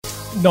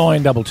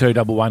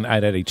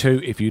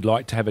92211882. If you'd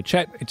like to have a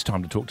chat, it's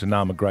time to talk to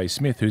Naama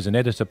Grey-Smith, who's an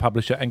editor,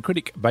 publisher and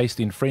critic based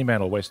in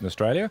Fremantle, Western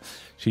Australia.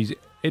 She's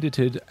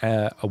edited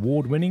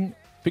award-winning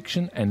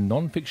fiction and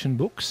non-fiction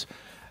books,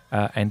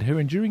 and her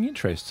enduring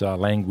interests are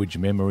language,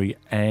 memory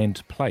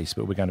and place.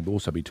 But we're going to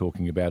also be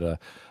talking about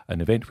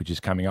an event which is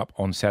coming up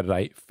on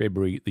Saturday,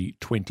 February the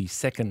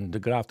 22nd.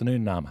 Good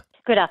afternoon, Naama.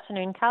 Good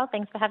afternoon, Carl.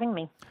 Thanks for having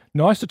me.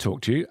 Nice to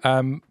talk to you.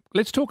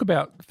 Let's talk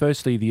about,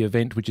 firstly, the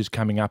event which is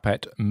coming up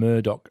at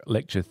Murdoch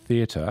Lecture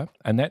Theatre,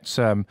 and that's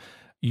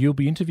you'll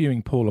be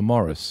interviewing Paula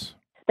Morris.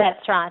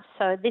 That's right.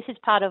 So this is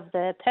part of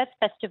the Perth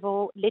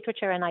Festival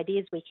Literature and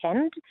Ideas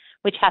Weekend,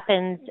 which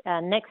happens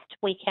next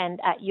weekend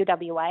at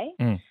UWA.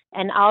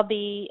 And I'll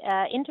be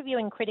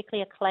interviewing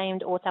critically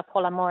acclaimed author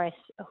Paula Morris,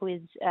 who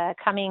is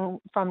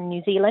coming from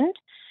New Zealand.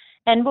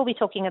 And we'll be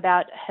talking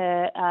about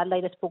her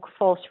latest book,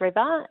 False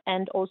River,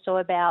 and also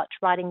about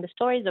writing the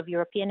stories of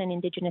European and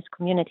Indigenous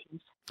communities.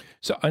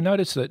 So I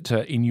noticed that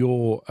in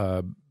your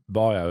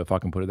bio, if I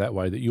can put it that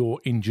way, that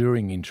your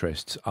enduring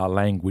interests are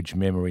language,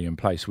 memory and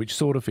place, which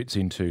sort of fits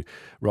into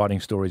writing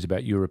stories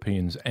about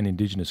Europeans and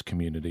Indigenous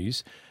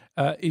communities.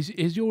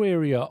 Is your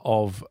area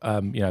of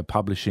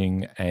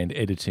publishing and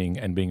editing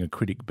and being a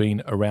critic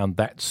been around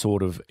that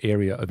sort of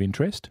area of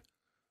interest?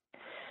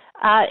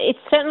 It's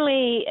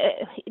certainly,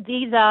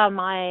 these are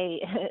my,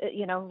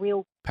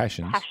 real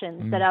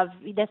passions that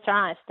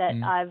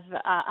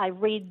I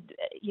read,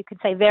 you could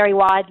say, very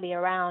widely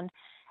around.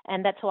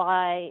 And that's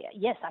why,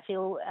 yes, I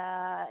feel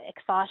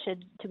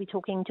excited to be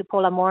talking to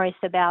Paula Morris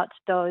about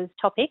those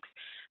topics.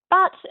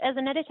 But as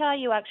an editor,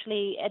 you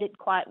actually edit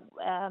quite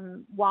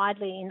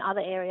widely in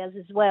other areas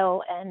as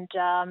well. And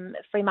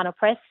Fremantle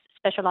Press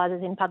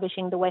specialises in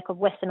publishing the work of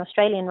Western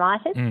Australian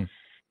writers.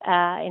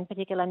 In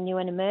particular new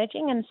and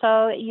emerging, and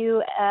so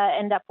you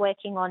end up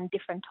working on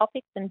different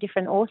topics and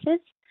different authors,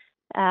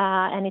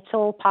 and it's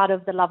all part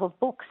of the love of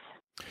books.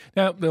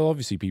 Now, there'll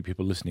obviously be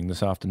people listening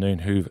this afternoon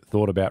who've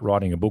thought about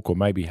writing a book or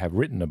maybe have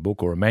written a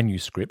book or a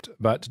manuscript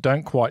but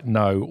don't quite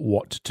know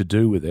what to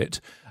do with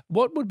it.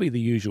 What would be the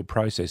usual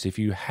process if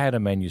you had a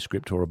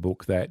manuscript or a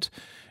book that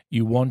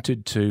you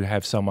wanted to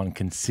have someone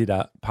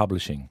consider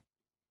publishing?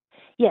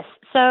 Yes,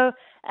 so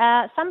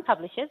some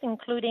publishers,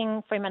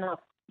 including Fremantle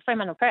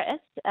Press,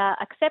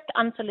 accept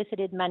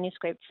unsolicited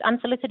manuscripts.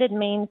 Unsolicited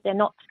means they're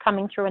not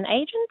coming through an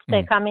agent,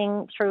 they're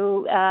coming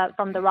through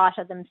from the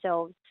writer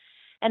themselves.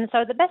 And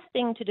so the best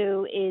thing to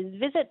do is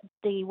visit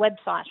the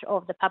website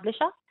of the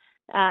publisher.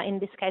 In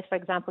this case, for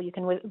example, you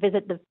can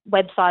visit the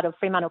website of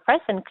Fremantle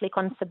Press and click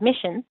on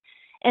submissions.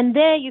 And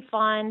there you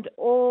find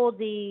all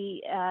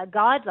the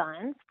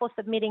guidelines for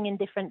submitting in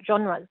different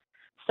genres.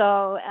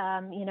 So,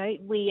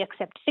 we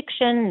accept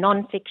fiction,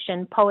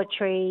 non-fiction,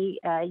 poetry,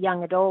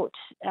 young adult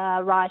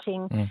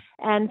writing.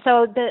 And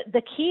so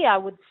the key, I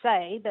would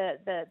say,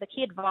 the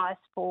key advice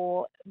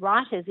for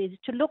writers is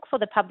to look for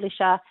the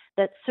publisher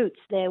that suits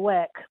their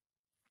work.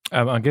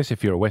 I guess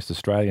if you're a West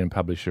Australian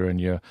publisher and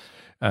you're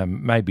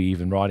maybe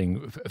even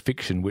writing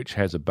fiction which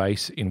has a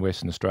base in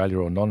Western Australia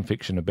or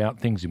non-fiction about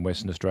things in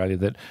Western Australia,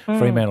 that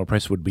Fremantle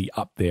Press would be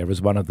up there as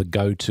one of the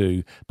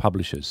go-to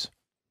publishers.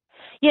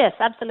 Yes,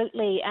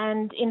 absolutely.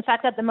 And in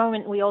fact, at the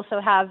moment, we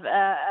also have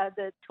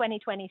the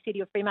 2020 City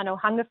of Fremantle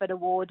Hungerford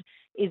Award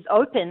is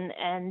open.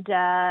 And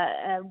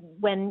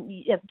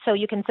so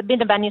you can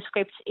submit a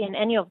manuscript in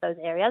any of those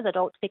areas,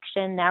 adult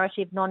fiction,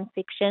 narrative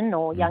non-fiction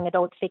or young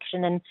adult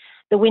fiction. And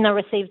the winner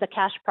receives a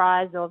cash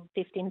prize of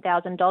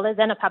 $15,000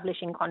 and a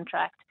publishing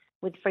contract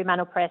with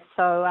Fremantle Press.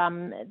 So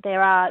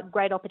there are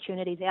great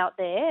opportunities out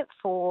there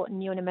for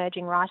new and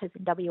emerging writers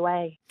in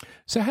WA.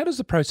 So how does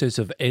the process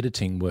of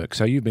editing work?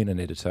 So you've been an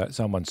editor,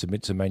 someone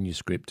submits a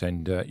manuscript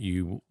and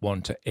you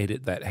want to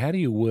edit that. How do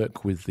you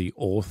work with the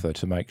author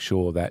to make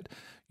sure that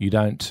you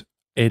don't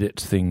edit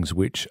things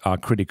which are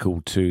critical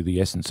to the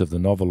essence of the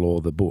novel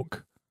or the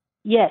book?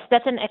 Yes,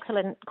 that's an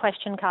excellent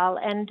question, Carl.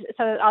 And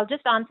so I'll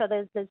just answer.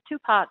 There's two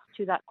parts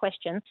to that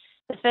question.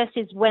 The first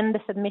is when the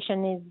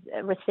submission is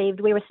received.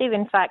 We receive,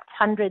 in fact,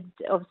 hundreds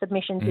of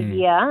submissions a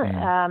year.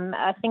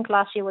 I think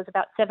last year was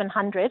about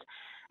 700.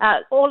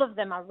 All of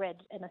them are read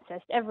and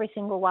assessed. Every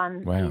single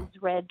one is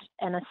read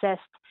and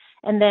assessed.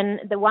 And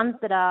then the ones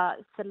that are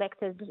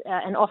selected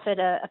and offered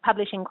a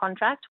publishing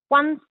contract,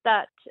 once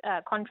that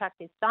contract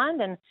is signed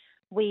and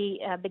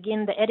we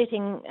begin the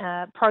editing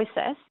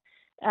process,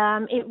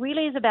 it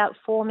really is about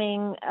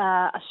forming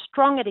a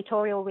strong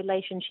editorial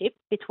relationship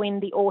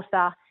between the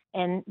author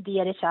and the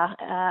editor.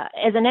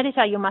 As an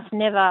editor, you must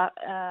never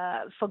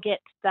forget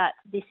that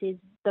this is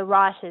the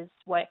writer's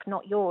work,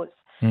 not yours.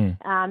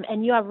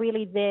 And you are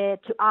really there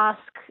to ask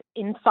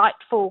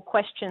insightful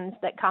questions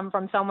that come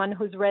from someone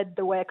who's read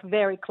the work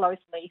very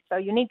closely. So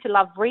you need to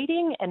love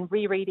reading and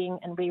rereading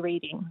and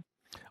rereading.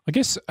 I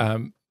guess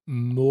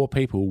more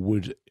people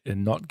would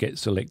not get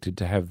selected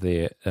to have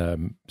their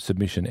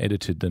submission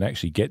edited than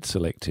actually get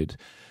selected.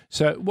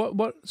 So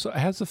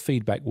how's the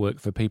feedback work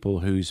for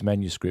people whose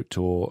manuscript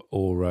or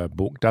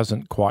book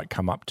doesn't quite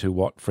come up to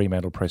what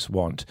Fremantle Press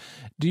want?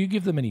 Do you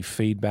give them any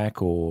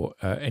feedback or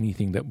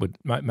anything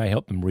that may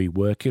help them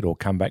rework it or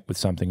come back with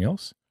something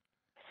else?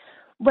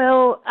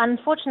 Well,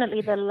 unfortunately,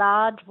 the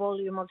large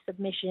volume of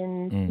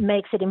submissions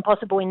makes it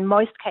impossible in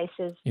most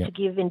cases to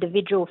give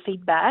individual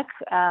feedback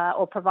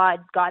or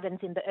provide guidance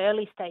in the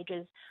early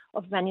stages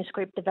of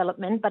manuscript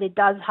development. But it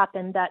does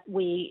happen that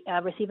we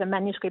receive a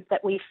manuscript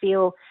that we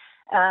feel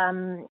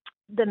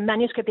the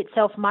manuscript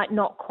itself might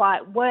not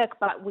quite work,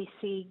 but we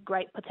see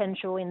great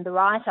potential in the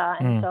writer.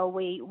 And so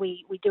we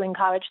do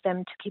encourage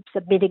them to keep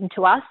submitting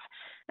to us.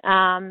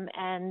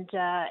 And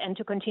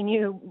to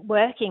continue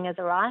working as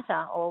a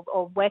writer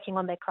or working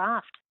on their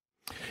craft.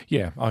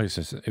 Yeah, I guess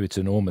it's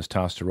an enormous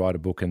task to write a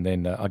book, and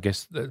then I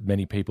guess that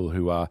many people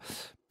who are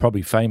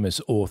probably famous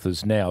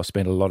authors now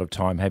spend a lot of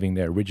time having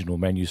their original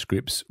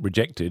manuscripts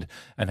rejected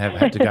and have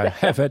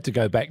had to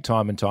go back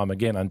time and time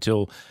again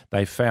until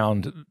they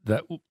found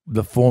that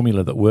the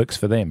formula that works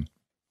for them.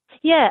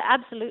 Yeah,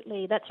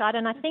 absolutely. That's right.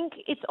 And I think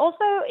it's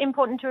also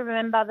important to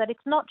remember that it's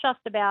not just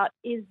about,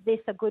 is this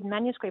a good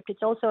manuscript?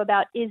 It's also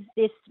about, is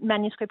this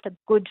manuscript a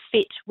good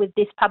fit with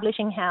this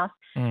publishing house?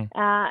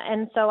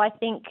 And so I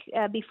think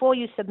before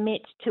you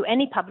submit to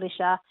any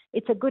publisher,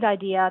 it's a good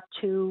idea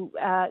to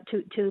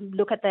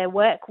look at their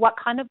work. What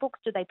kind of books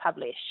do they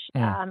publish?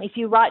 If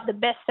you write the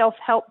best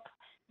self-help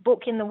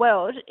book in the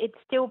world, it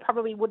still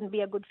probably wouldn't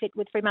be a good fit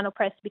with Fremantle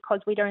Press because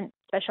we don't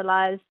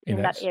specialise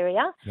in that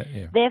area.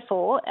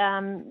 Therefore,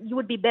 you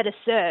would be better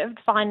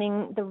served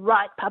finding the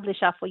right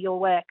publisher for your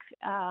work.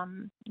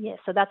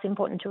 So that's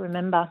important to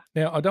remember.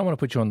 Now, I don't want to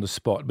put you on the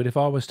spot, but if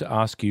I was to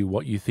ask you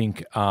what you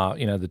think are,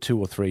 the 2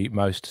 or 3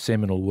 most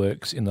seminal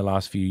works in the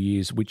last few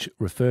years which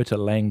refer to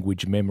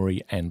language,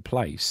 memory and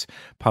place,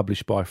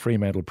 published by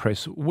Fremantle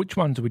Press, which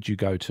ones would you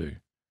go to?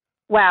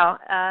 Wow,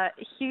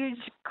 huge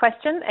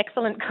question,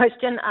 excellent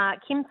question.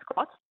 Kim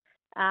Scott,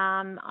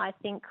 I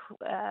think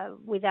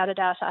without a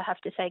doubt I have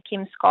to say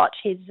Kim Scott.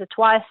 He's a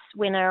twice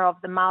winner of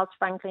the Miles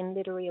Franklin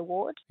Literary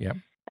Award. Yeah.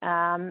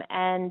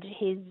 And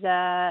he's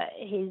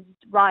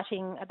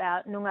writing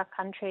about Noongar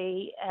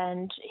country,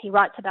 and he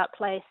writes about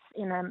place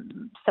in a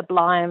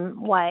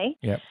sublime way.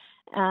 Yeah.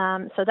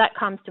 So that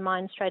comes to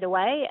mind straight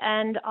away.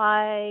 And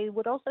I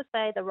would also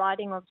say the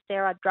writing of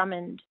Sarah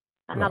Drummond,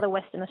 another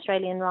Western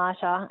Australian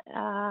writer,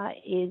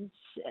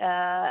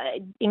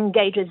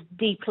 engages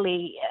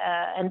deeply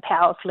and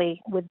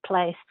powerfully with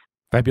place.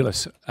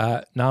 Fabulous.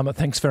 Naama,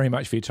 thanks very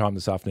much for your time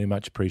this afternoon.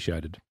 Much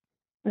appreciated.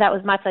 That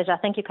was my pleasure.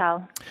 Thank you,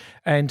 Carl.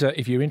 And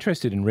if you're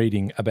interested in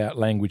reading about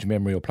language,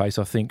 memory or place,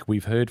 I think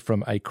we've heard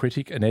from a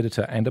critic, an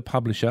editor and a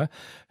publisher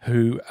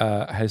who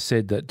has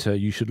said that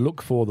you should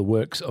look for the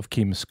works of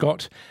Kim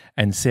Scott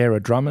and Sarah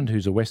Drummond,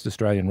 who's a West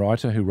Australian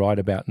writer who write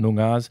about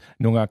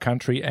Noongar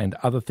country and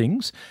other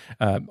things.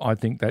 I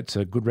think that's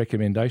a good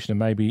recommendation, and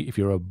maybe if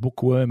you're a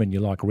bookworm and you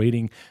like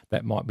reading,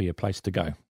 that might be a place to go.